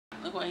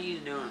Look what he's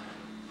doing.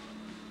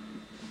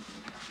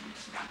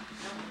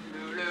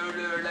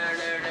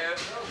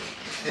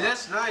 Hey,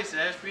 that's nice,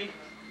 Ashby.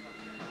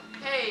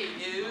 Hey,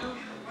 you.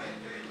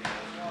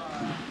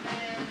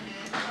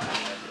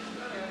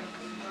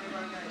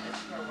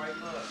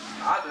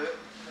 I do it.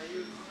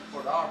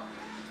 $4.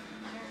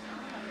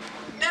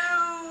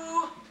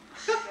 No.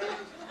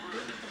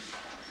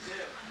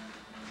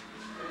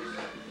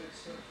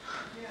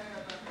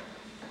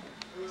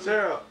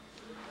 Sarah.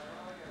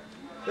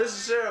 This is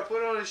Sarah.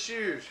 Put on his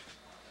shoes.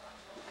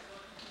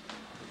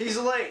 He's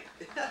late.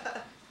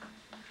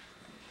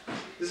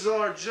 This is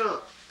all our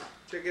junk.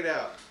 Check it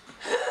out.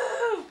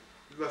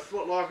 My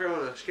foot locker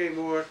on a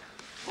skateboard.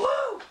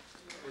 Woo!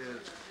 And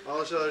all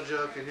this other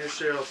junk, and here's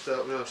Cheryl's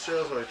stuff. No,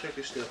 Cheryl's already took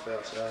his stuff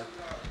outside.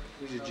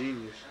 He's a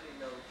genius.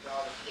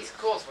 He's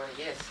cool as what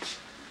he is.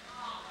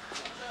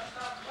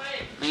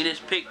 Look at this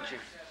picture.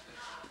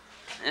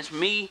 That's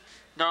me,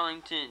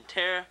 Darlington,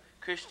 Tara,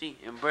 Christy,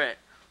 and Brett.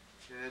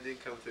 Yeah, that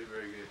didn't come through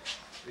very good.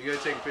 You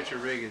gotta take a picture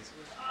of Reagan's.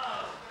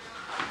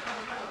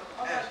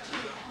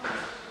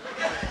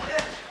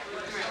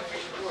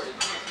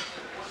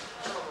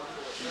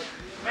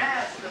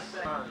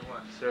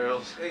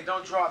 Cyril's. Hey,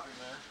 don't drop it,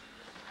 man.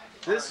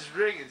 This is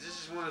Reagan's.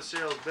 This is one of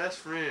Cyril's best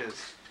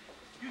friends.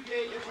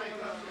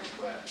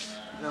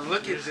 Now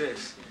look at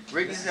this.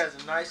 Riggins has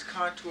a nice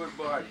contoured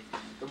body.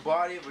 The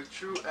body of a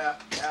true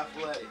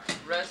athletic.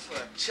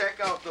 Wrestler. Check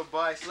out the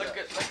bicep. Look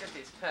at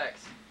these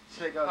pecs.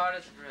 Check out. Hard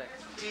as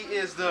bricks. He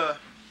is the.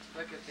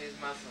 Look at these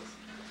muscles.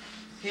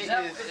 He Is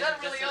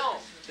that really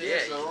on?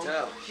 Yeah,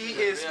 so. he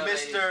is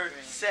Mr.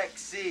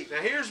 Sexy.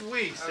 Now here's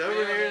Weiss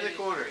over there in the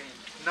corner.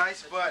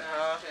 Nice butt,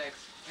 huh?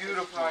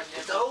 Beautiful.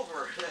 It's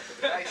over.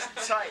 Nice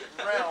tight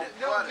round.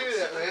 Don't do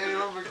that,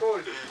 man. I'm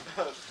recording.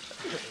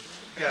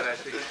 God, I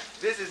think.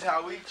 This is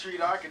how we treat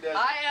our cadets.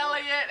 Hi,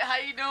 Elliot. How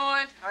you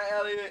doing? Hi,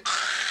 Elliot.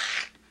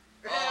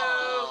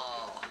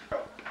 Oh.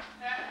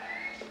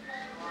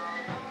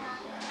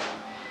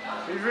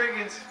 Here's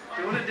Reagan's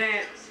doing a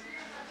dance.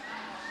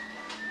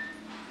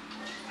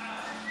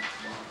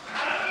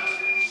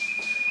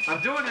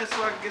 I'm doing this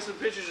so I can get some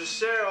pictures of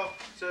Cyril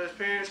so his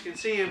parents can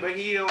see him, but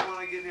he don't want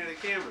to get near the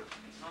camera.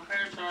 My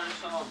parents already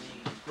saw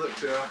me. Look,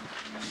 Cyril.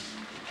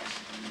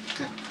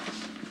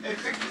 Hey,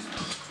 pictures.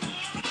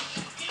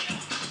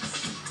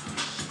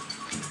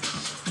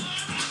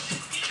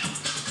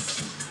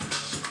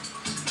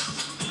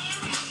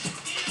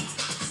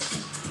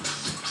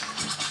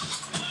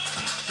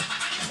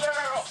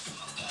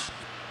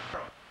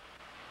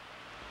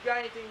 You got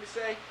anything to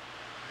say?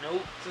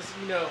 Nope. Just so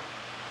you know,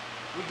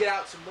 we get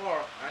out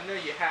tomorrow. I know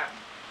you're happy.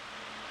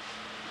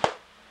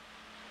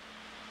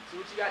 So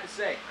what you got to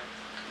say?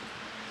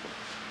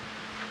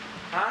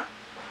 Huh?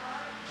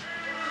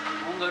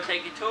 I'm gonna go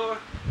take a tour.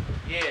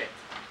 Yeah.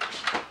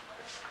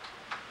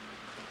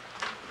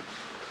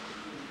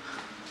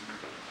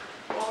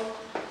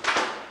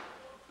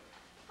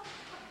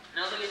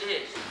 Now look at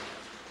this.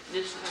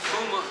 This is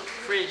Fuma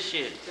fridge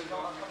shit.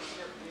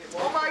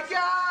 Oh my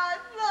God!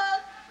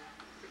 Look!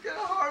 We got a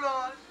heart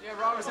on. Yeah,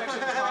 Robert's actually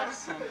trying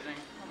something.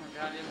 Oh my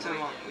God, tell me.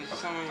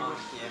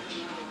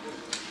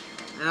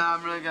 And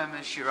I'm really gonna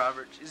miss you,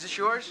 Robert. Is this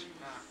yours?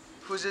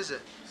 Whose is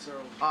it? So.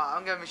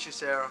 I'm gonna miss you,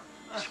 Sarah.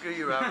 Screw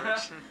you,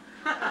 Robert.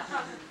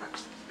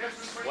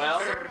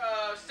 Well.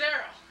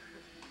 Sarah.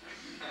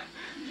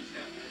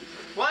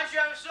 Why don't you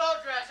have a soul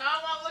dress,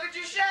 huh? Well, look at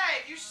you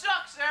shave. You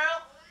suck,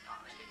 Sarah.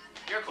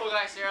 You're a cool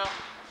guy, Sarah.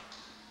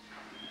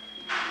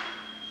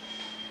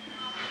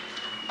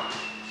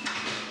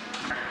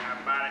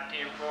 About a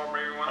 10-4,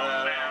 baby, one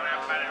on down.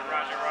 About it,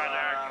 Roger,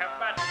 Roger. Come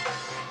back.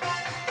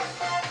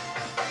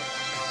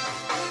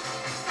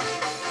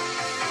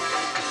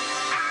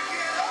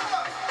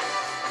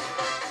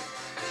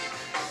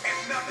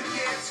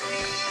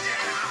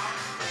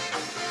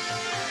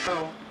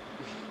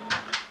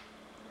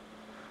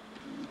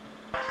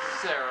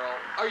 Sarah,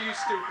 are you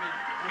stupid?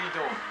 What are you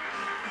doing?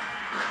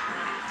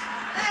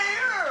 Hey,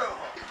 Earl!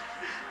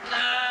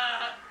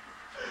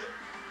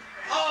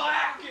 Oh,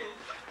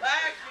 Atkins!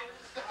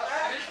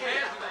 His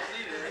fans will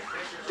see this.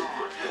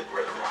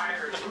 We're the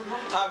rioters.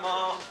 Hi,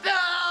 Mom.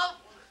 No!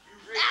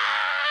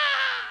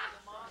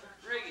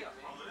 Riggin.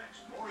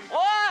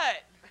 What?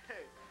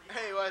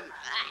 Hey, what?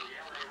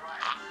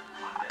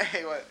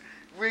 Hey, what?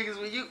 Riggins,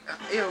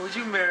 would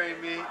you marry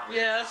me?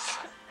 Yes.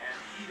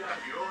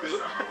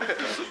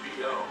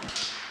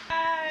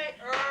 Hi,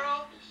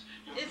 Earl.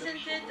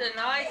 Isn't it a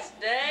nice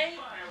day?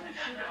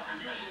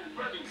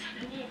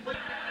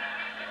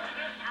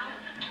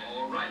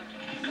 All right.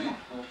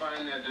 We'll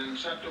find that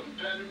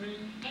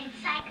amphetamine.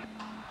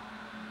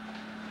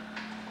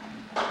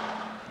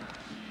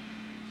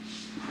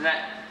 Is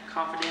that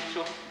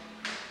confidential?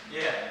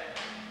 Yeah.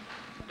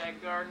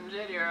 That Garden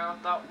City, Earl.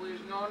 Thought we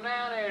was going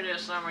down there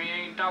this summer. You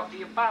ain't talked to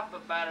your papa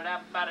about it.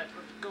 How about it?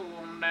 Let's go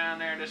on down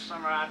there this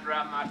summer. I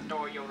drive my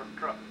Toyota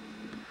truck.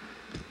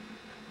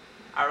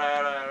 All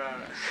right.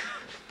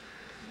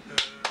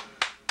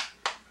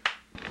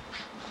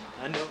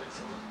 I know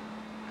it's.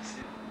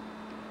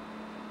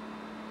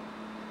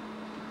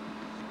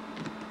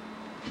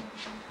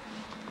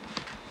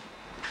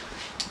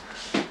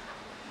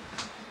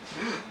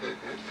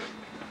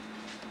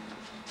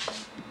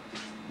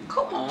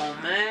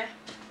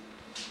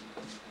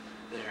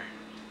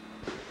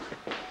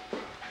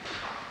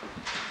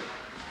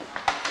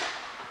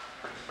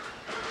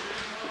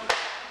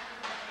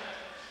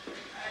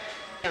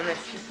 What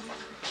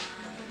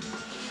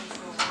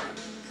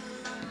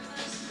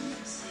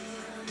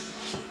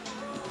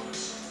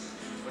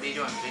are you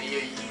doing?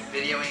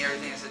 Videoing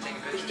everything instead of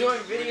taking pictures? He's doing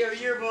video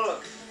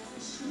yearbook.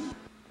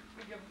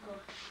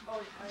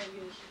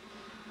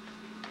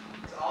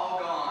 It's all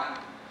gone.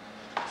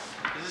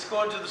 Is this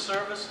going to the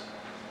service?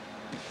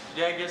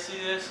 Did Dad get to see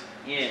this?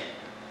 Yeah.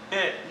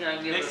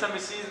 Yeah. Next time he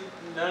sees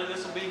it, none of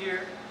this will be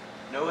here.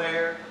 No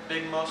hair,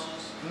 big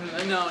muscles.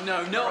 No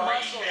muscles.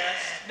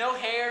 No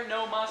hair,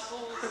 no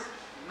muscles.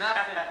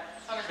 Nothing.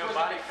 No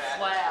body fat.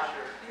 Flat.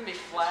 It's gonna be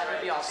flat.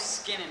 It'll be all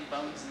skin and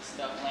bones and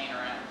stuff laying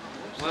around.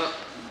 Well,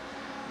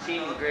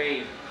 Team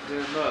Grave,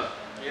 good luck.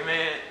 Yeah,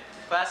 man.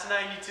 Class of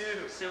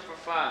 92. Super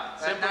 5.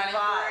 Simple 5.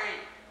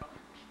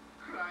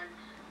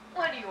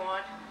 What do you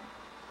want?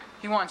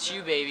 He wants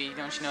you, baby.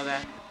 Don't you know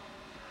that?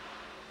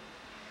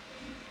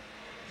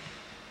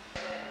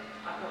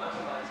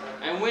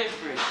 And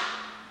Winfrey.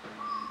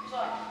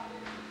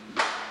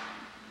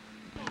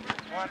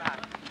 Why not?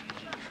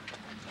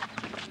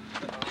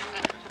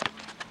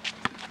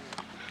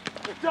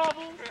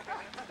 Double.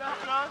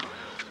 That's right.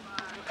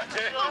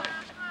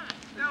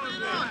 That was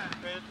good.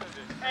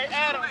 Hey,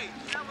 Adam.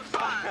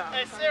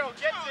 Hey, Cyril,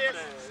 get this.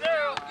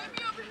 Cyril.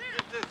 Get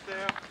this,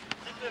 Cyril.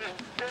 Get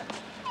this.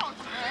 Come on,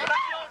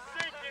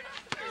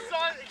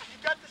 son, you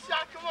got the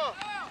shot. Come on.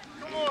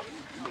 Come on.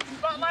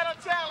 Spotlight on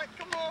talent.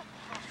 Come on.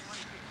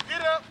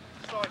 Get up.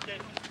 Sorry,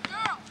 Casey.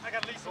 I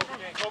got Lisa. Go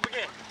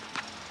again.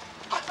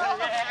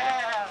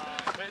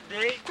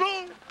 Yeah.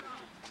 Boom.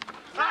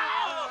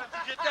 Oh, did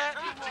you get that?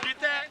 Did you get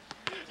that?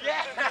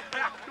 Yeah.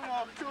 Come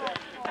on.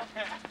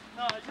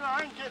 No, I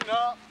ain't getting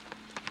up.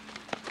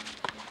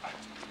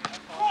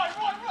 Roy.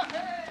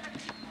 Hey.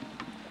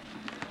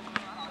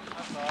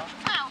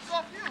 Ow, it's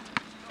off you.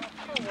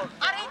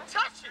 I didn't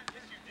touch it.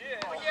 Yes, you did.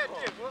 Oh, yeah, I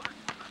did. What?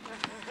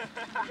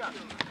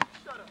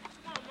 Shut up.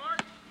 Come on, Mark.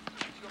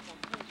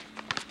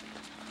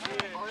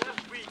 Yeah. Oh,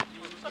 that's weak.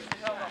 Shut the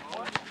hell up,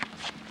 boy.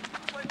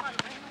 Play my man.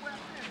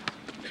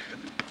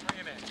 Bring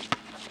him in.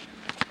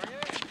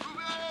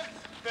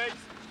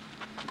 Face.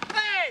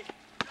 Hey!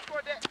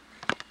 Record that.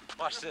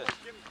 Watch this.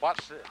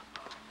 Watch this.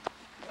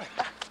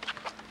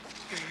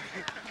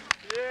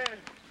 Yeah.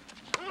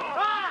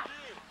 Ah!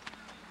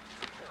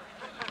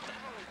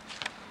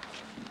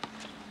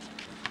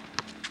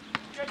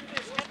 Get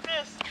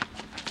this.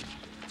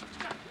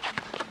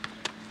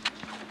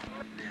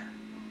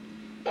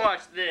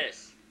 Watch this.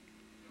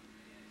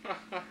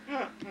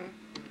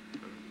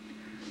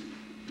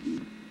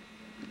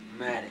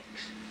 Maddox.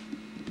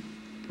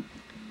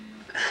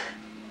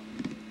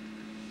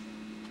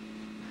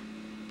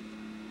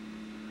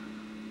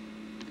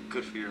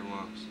 Good for your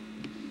lungs.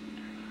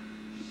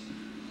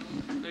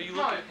 No, you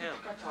look at him.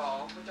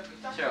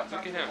 Sarah,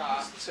 Look at him.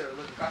 Sarah,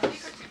 look at him.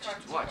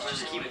 Watch,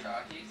 just keep it.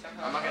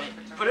 I'm not gonna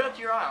put it up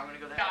to your eye. I'm gonna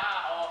go there.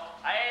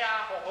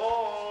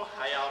 Oh,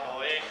 how y'all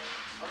doing?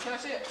 Oh, can I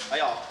see it? How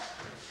y'all?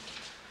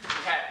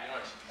 Happy,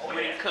 aren't you? Oh,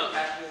 Ready to cook.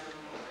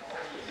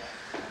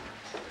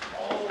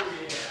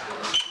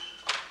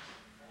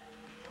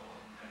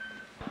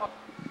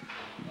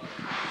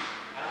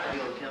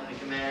 You'll tell me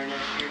Commander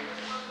next year?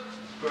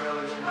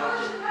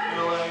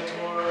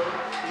 Tomorrow.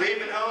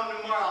 Leaving home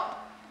tomorrow.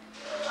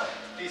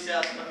 Peace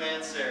out to my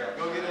man Sarah.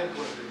 Go get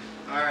input.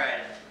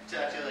 Alright,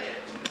 talk to you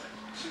later.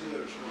 See you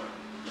later,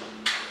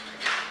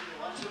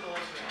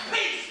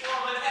 Peace,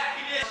 love, and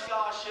happiness.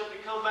 Scholarship to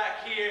come back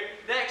here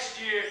next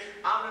year.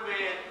 I'm the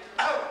man.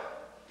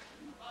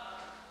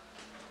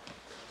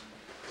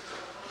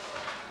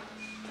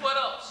 What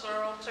up,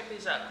 Cyril? Check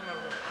these out. Come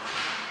over here.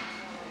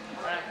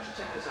 All right,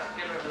 check this out.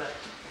 Get over there.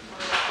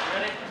 You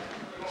ready?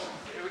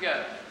 Here we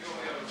go.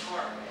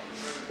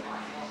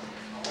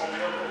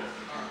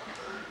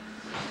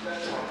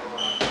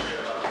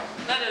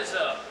 That is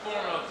a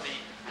form of the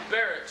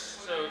barracks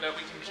so that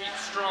we can keep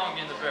strong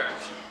in the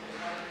barracks.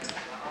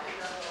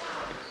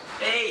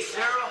 Hey,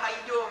 Cyril, how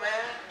you doing,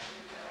 man?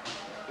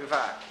 We're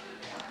fine.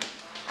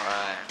 All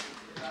right.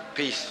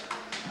 Peace.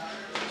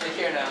 Take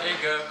care now. There you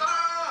go.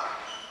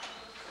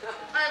 Hey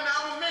man,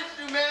 I'm gonna miss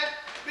you, man.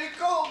 Be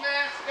cool,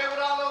 man. Stay with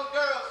all those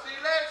girls. See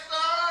you later,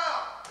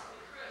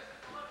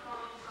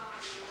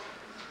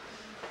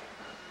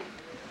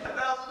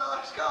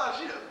 $1,000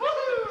 scholarship.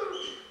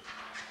 Woohoo!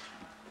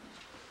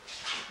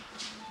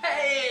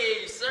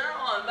 Hey, Cyril,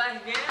 I'm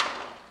back again.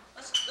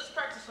 Let's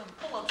practice some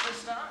pull-ups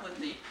this time with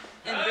the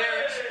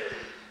barracks.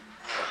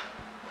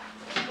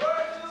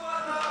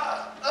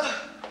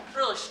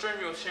 Really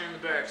strenuous here in the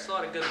barracks. A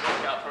lot of good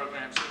workout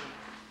programs to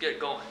get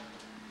going.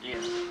 Yeah.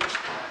 You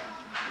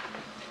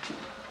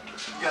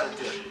gotta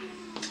do it.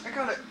 I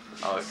got it.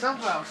 Oh,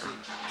 sunflower seed.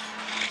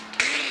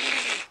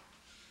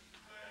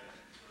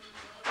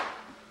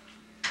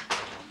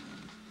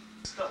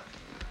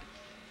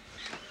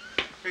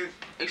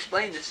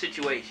 Explain the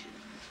situation.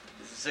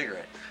 It's a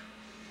cigarette.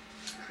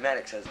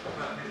 Maddox has it.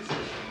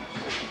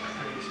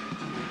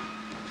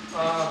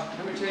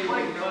 Let me tell you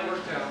what got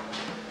worked out.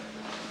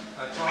 I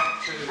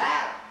talked to...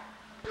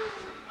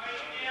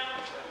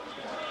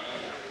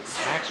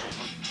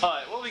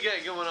 Alright, what we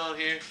got going on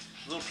here?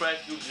 A little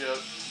practical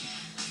joke.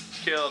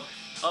 called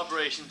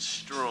Operation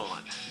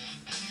Strawn.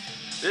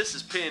 This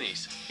is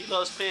pennies. He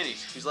loves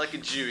pennies. He's like a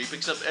Jew. He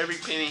picks up every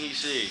penny he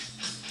sees.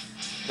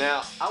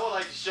 Now, I would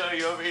like to show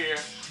you over here.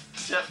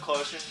 Step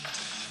closer.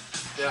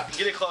 Now,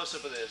 get a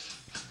close-up of this.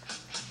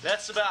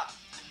 That's about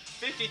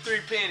 53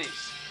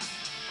 pennies.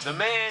 The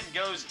man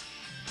goes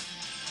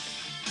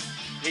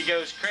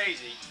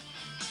crazy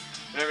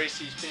whenever he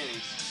sees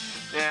pennies.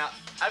 Now,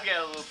 I've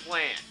got a little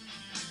plan.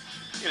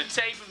 I'm gonna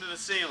tape him to the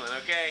ceiling,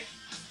 okay?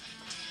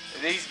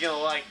 And he's gonna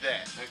like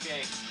that,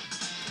 okay?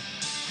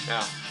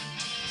 Now,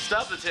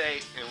 stop the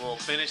tape and we'll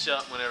finish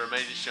up whenever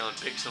Major Sean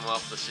picks him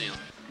off the ceiling.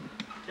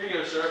 Here you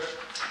go, sir.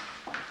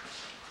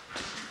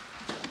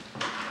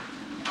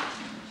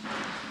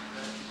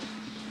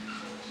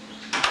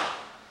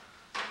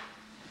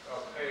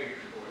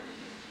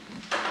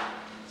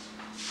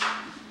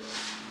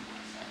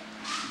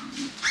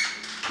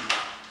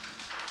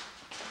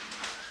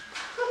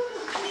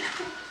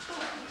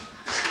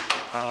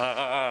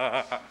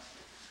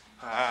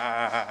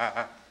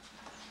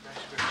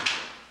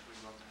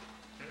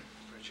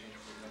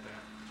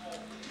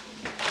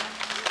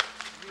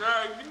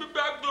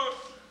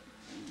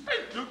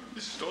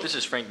 This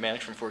is Frank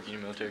Maddox from Fort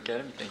Union Military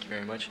Academy. Thank you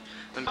very much.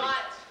 I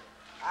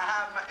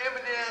have my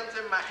M&M's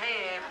in my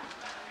hand.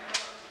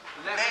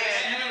 And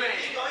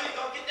You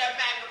gonna get that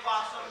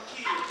magnify some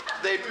kids.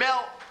 they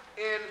melt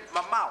in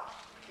my mouth.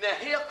 Now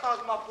here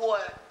comes my boy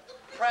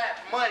Pratt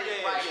Money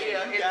right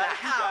here in the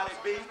house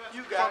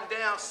from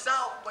down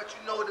south, but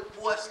you know the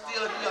boy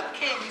still, he a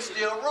king, he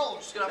still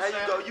rules. You know what I'm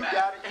saying? There you go, you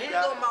got it. And here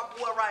go my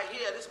boy right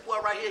here. This boy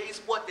right here, he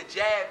sport the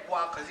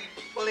Jaguar because he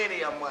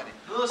plenty of money.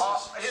 Listen,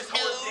 His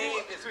whole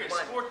name is Chris,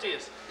 money. sport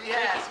this. He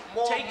has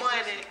more Take it,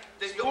 money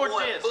than your sport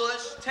boy this.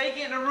 Bush. Take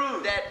it in a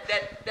room.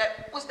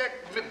 That what's that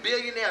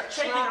billionaire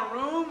Take it in Trump? a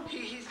room.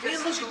 He's Man,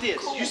 just look too at this.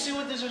 cool. You see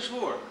what this is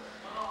for?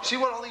 See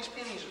what all these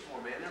pennies are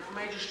for, man. They're for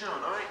Major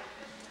Strong, all right?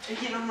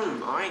 Take it in a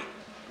room, all right?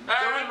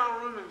 Go in my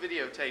room and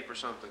videotape or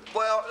something.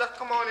 Well, let's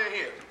come on in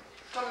here.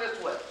 Come this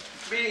way.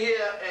 Be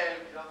here and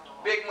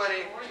Big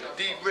Money,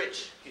 D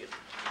Rich here.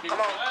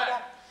 Come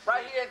on.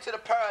 Right here into the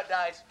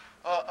paradise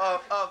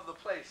of the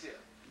place here.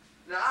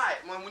 Now, all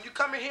right, when you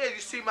come in here,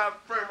 you see my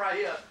friend right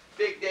here,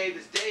 Big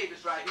Davis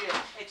right here.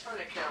 Hey, turn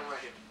that camera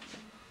right here.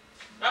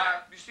 All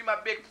right, you see my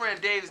big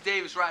friend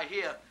Davis right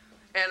here.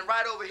 And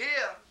right over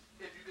here,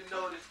 if you can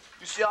notice,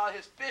 you see all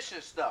his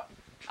fishing stuff.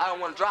 I don't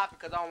want to drop it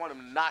because I don't want him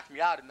to knock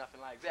me out or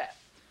nothing like that.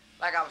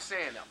 Like I was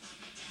saying though,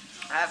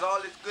 it has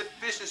all this good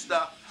fishing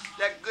stuff,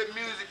 that good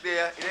music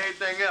there, and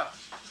everything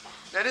else.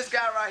 Now this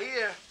guy right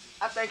here,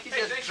 I think he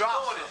just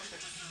dropped it.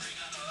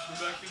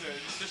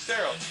 Mr.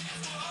 Cyril.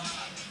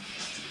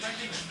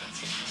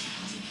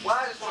 Well,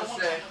 I just want to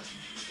say,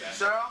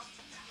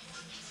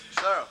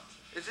 Cyril,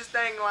 is this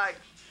thing like,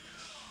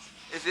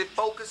 is it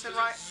focusing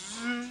right?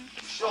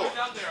 Sure.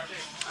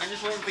 I'm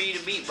just waiting for you to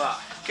beatbox.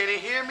 Can he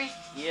hear me?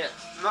 Yeah.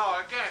 No,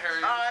 I can't hear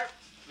you. All right.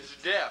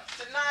 Mr. Deaf.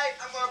 Tonight,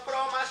 I'm going to put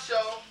on my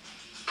show.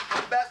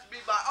 My best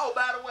beatbox. Oh,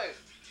 by the way,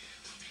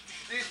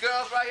 these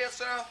girls right here,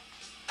 Cyril,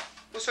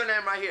 what's her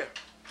name right here?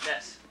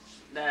 That's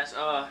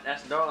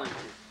Darlington.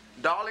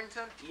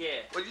 Darlington?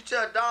 Yeah. Well, you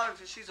tell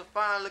Darlington she's a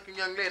fine-looking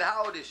young lady.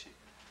 How old is she?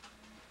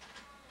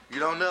 You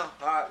don't know?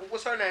 All right.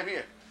 What's her name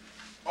here?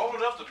 Old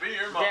enough to be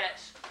your mom.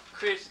 That's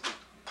Christy.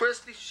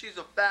 Christy, she's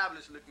a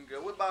fabulous-looking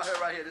girl. What about her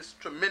right here? This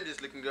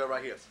tremendous-looking girl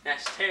right here.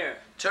 That's Tara.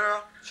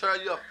 Tara,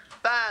 you're a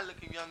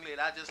fine-looking young lady.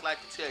 I just like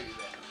to tell you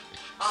that.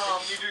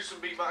 You do some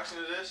beatboxing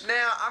to this?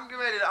 Now, I'm getting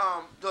ready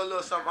to do a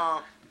little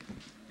something.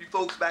 You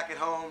folks back at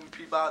home,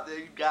 people out there,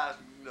 you guys,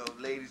 you know,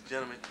 ladies,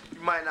 gentlemen,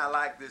 you might not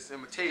like this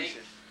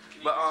imitation.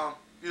 But,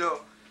 you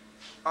know,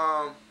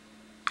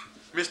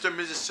 Mr. and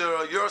Mrs.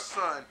 Cyril, your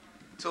son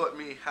taught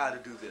me how to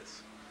do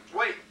this.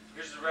 Wait,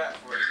 here's the rap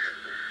for it.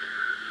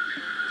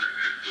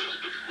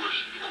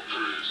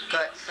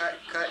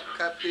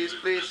 Cut, please.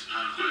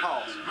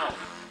 Pause.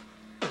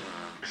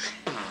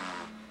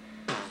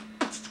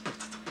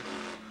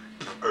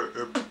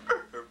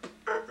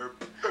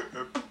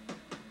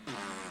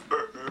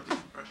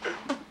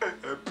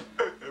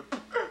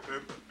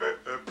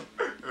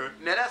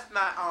 Now that's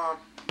my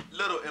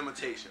little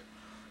imitation.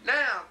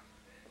 Now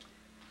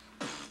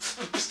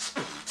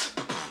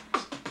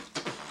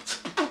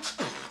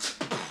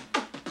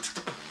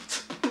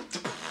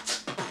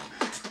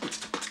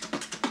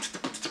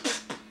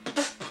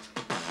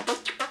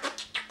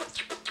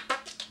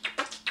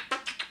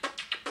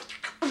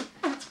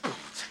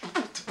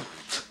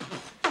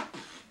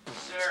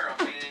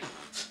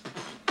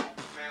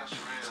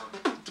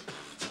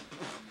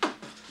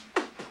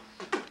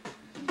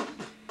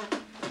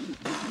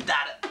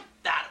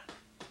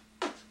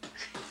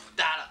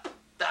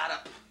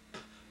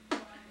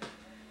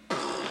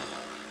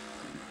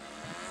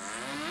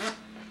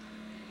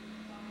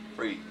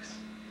freeze.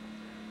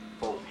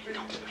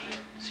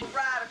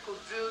 Radical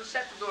dude,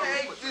 shut the door.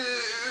 Hey dude,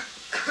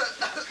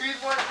 he's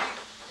one of these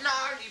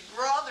gnarly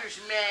brothers,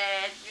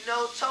 man. You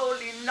know,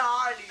 totally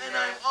gnarly, and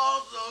man. I'm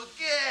also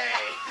gay.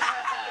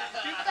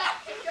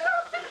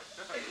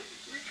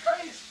 You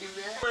crazy,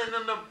 man.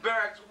 chilling in the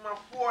barracks with my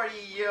 40,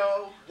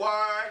 yo.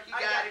 Word, he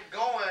got it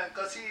going,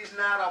 cause he's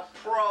not a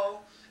pro.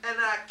 And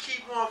I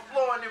keep on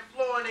flowing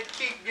and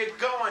keep it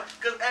going,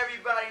 cause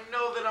everybody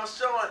know that I'm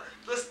showing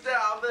the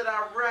style that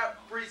I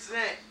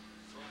represent.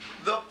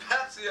 The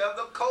Pepsi of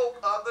the Coke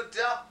of the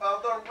Death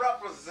of the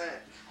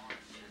Represent.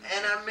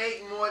 And I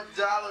make more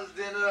dollars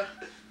than a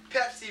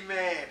Pepsi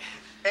man.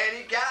 And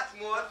he got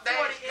more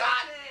things.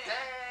 God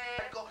damn.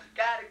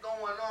 Got it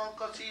going on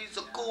cause he's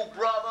a cool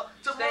brother.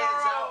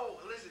 Tomorrow,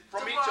 listen,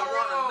 from each of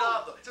one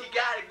another. He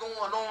got it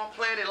going on,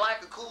 playing it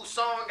like a cool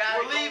song. Got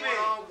it going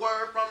on,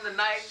 word from the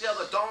night till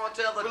the dawn,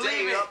 till the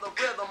day of the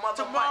rhythm of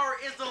the Tomorrow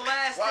is the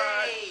last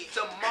day.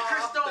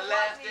 Tomorrow, the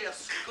last day of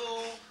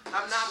school.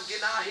 I'm not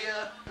getting out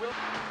here.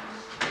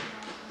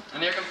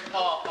 And here comes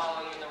Paul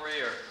following in the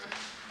rear.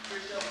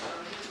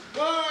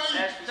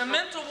 The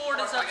mental ward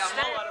is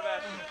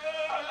upstairs.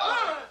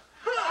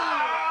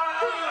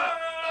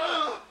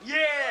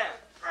 Yeah!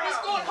 He's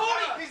going, hold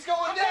him! He's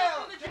going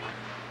down!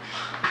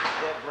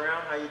 Yeah,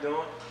 Brown, how you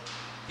doing?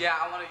 Yeah,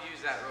 I want to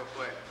use that real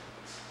quick.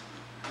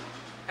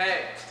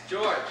 Hey,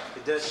 George.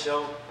 It does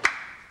show.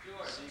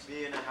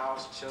 CB in the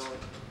house, chilling.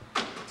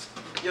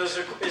 Yo, is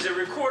it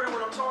recording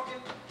when I'm talking?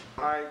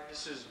 Alright,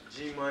 this is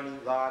G Money,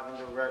 live and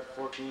direct,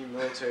 14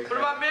 military. What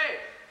about me?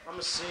 I'm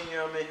a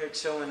senior, I'm in here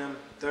chilling them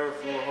third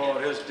floor hall.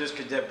 There's this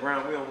Cadet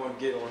Brown, we don't want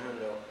to get on him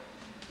though.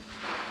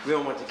 We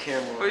don't want the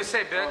camera on. What do you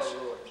say, bitch? Oh,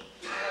 Lord.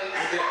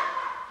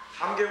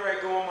 I'm getting ready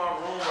to go in my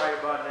room right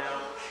about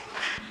now.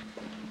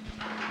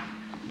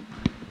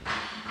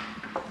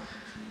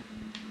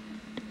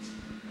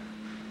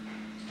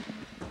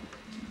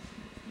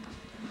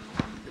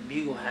 The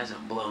bugle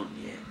hasn't blown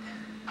yet.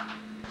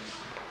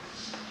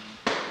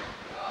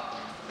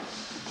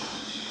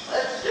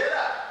 Let's get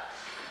up!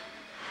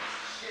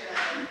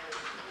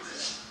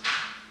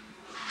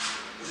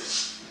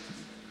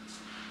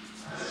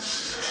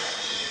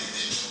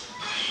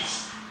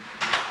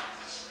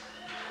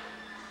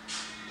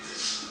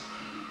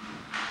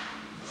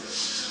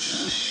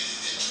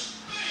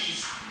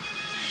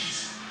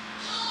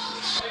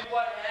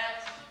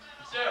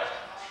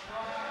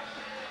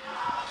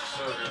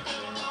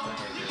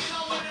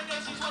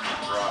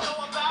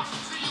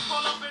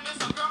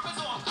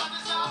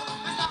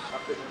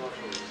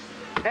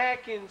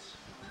 Atkins.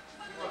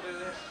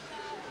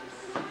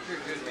 You're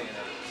a good man.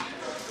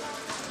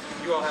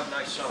 You all have a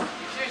nice summer.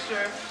 Hey,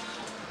 sir.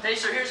 Hey,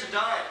 sir, here's a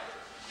dime.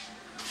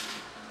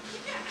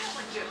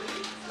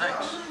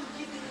 Thanks.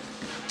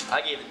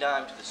 I gave a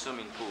dime to the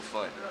swimming pool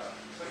fund.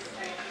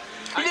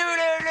 I gave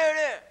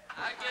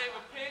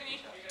a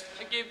penny.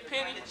 I gave a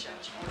penny.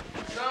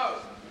 No.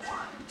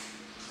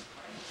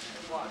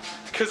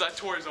 Because I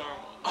tore his arm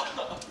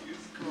off. He's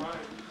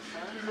crying.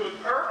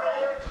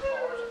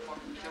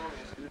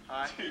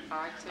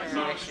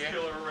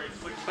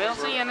 We'll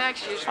see you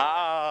next year.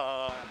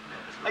 Ah.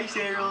 Hi,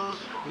 Cyril. What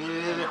do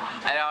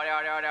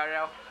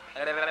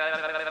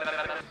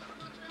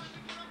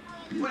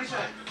you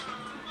say?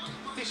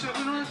 He said,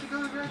 we don't have to go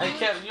to the Hey,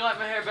 Kevin, you like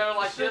my hair better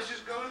like this?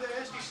 Just go to the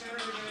SD Center,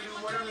 they're going to do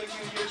whatever they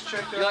can get us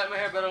checked You out. like my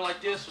hair better like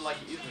this or like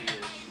it usually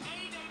is?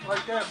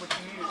 Like that, but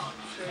you need it.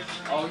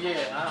 Oh,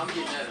 yeah, I'm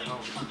getting that at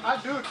home.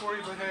 I'd do it for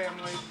you, but hey, I'm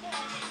late.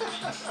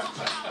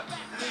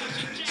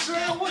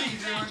 Cyril, what are you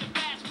doing?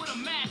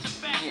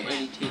 Yeah,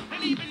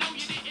 anything.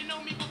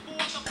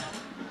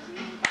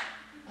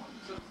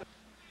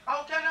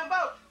 I'll tell you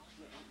about.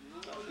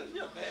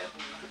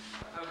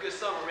 Have a good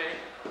summer, man.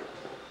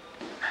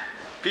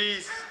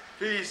 Peace.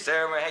 Peace,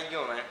 Sarah, man. How you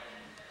doing, man?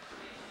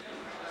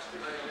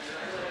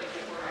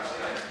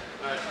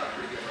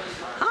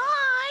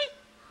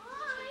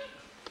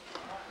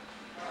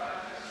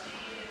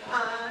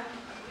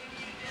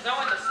 Is that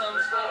when the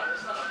sun's going?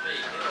 It's not a big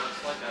hill.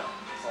 It's like a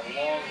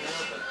long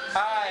hill, but...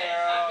 Hi,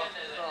 Arrow. I've been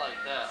there. It's not like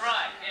that.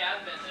 Right, yeah,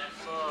 I've been there.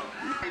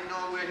 You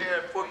know we're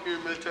here at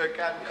 14th Military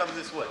Academy. Come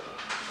this way.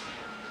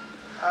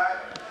 Alright,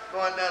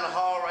 going down the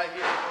hall right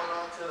here, going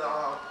on to the,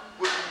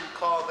 what you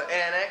call the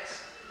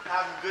annex.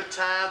 Having a good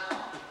time.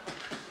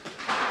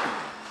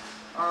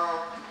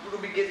 We're going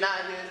to be getting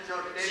out here.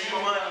 G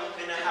Money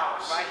in the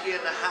house. Right here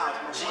in the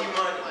house. G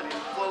Money.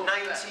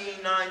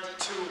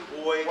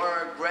 1992, boy.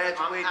 Word,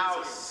 graduated I'm as a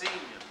out.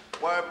 senior.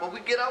 Word, but we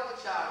get up with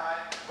y'all,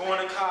 right?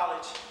 Going to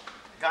college.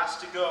 Gots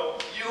to go.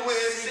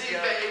 UNC,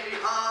 baby.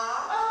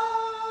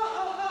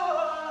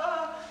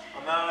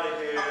 I'm out of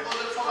here. I'm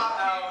looking for my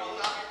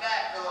people. I'll be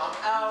back, though. I'm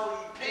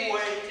outie, Peace.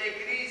 boy. Take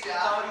it easy,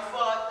 out. Audi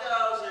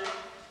 5000.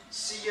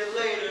 See you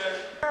later.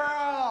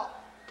 Girl.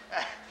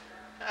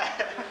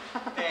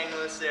 Hang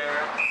on, Sarah.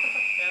 Have a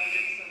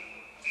good summer.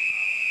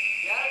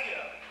 Gotta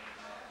go.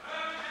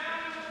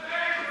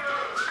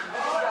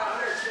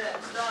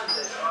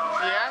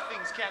 Yeah, I think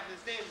it's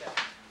Captain's name now.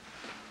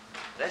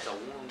 That's a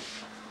warm.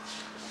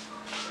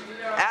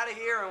 Out of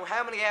here in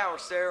how many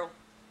hours, Sarah?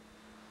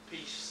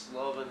 Peace,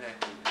 love, and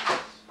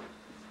happiness.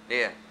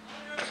 Yeah.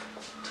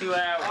 2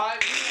 hours.